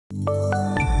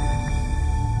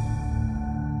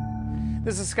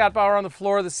This is Scott Bauer on the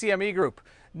floor of the CME Group.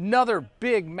 Another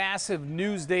big, massive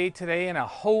news day today and a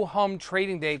ho-hum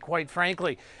trading day, quite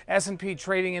frankly. S&P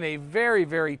trading in a very,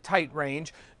 very tight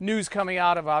range. News coming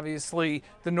out of, obviously,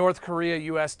 the North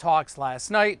Korea-U.S. talks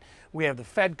last night. We have the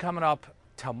Fed coming up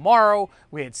tomorrow.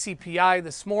 We had CPI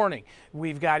this morning.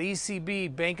 We've got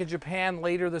ECB, Bank of Japan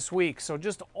later this week. So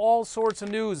just all sorts of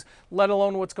news, let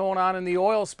alone what's going on in the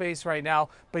oil space right now.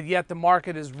 But yet the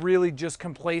market is really just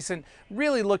complacent,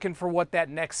 really looking for what that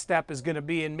next step is going to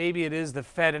be. And maybe it is the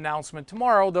Fed announcement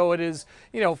tomorrow, though it is,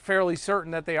 fairly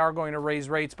certain that they are going to raise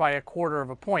rates by 1/4 of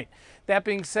a point. That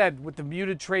being said, with the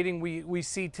muted trading we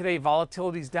see today,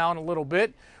 volatility's down a little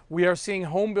bit. We are seeing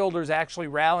home builders actually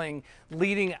rallying,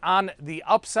 leading on the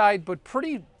upside, but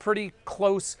pretty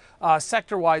close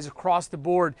sector-wise across the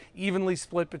board, evenly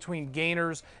split between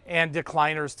gainers and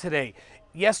decliners today.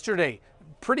 Yesterday,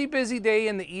 pretty busy day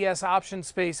in the ES option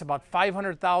space, about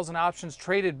 500,000 options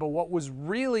traded, but what was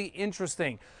really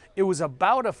interesting, it was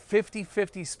about a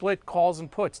 50-50 split calls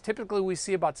and puts. Typically we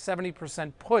see about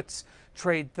 70% puts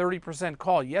trade, 30%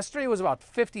 call. Yesterday was about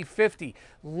 50-50,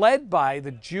 led by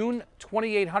the June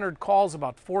 2800 calls,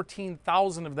 about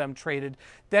 14,000 of them traded.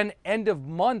 Then end of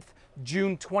month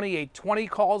June 2820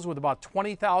 calls with about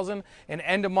 20,000, and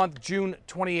end of month June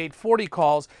 2840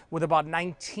 calls with about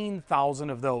 19,000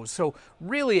 of those. So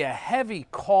really a heavy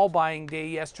call buying day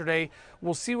yesterday.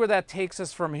 We'll see where that takes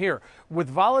us from here. With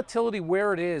volatility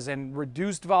where it is and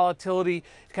reduced volatility,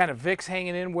 kind of VIX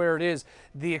hanging in where it is,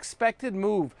 the expected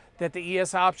move that the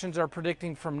ES options are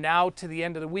predicting from now to the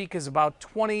end of the week is about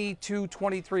 $22,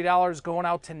 $23. Going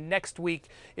out to next week,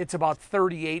 it's about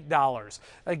 $38.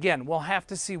 Again, we'll have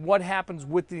to see what happens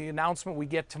with the announcement we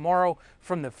get tomorrow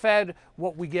from the Fed,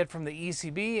 what we get from the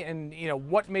ECB, and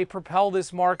what may propel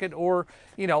this market, or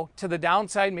to the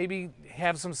downside, maybe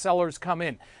have some sellers come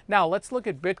in. Now let's look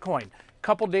at Bitcoin. A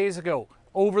couple days ago,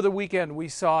 over the weekend, we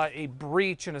saw a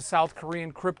breach in a South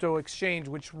Korean crypto exchange,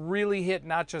 which really hit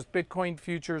not just Bitcoin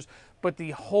futures, but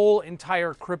the whole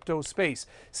entire crypto space.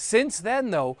 Since then,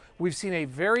 though, we've seen a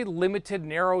very limited,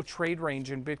 narrow trade range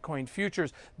in Bitcoin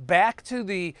futures, back to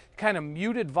the kind of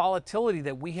muted volatility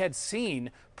that we had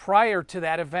seen prior to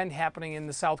that event happening in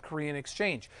the South Korean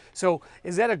exchange. So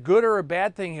is that a good or a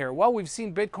bad thing here? Well, we've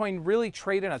seen Bitcoin really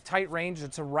trade in a tight range.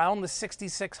 It's around the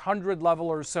 6,600 level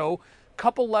or so.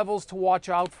 Couple levels to watch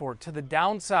out for. To the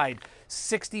downside,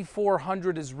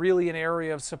 6,400 is really an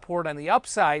area of support. On the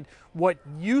upside, what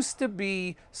used to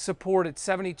be support at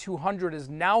 7,200 is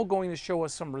now going to show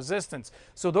us some resistance.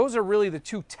 So those are really the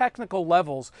two technical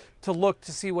levels to look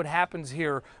to see what happens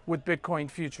here with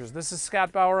Bitcoin futures. This is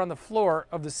Scott Bauer on the floor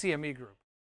of the CME Group.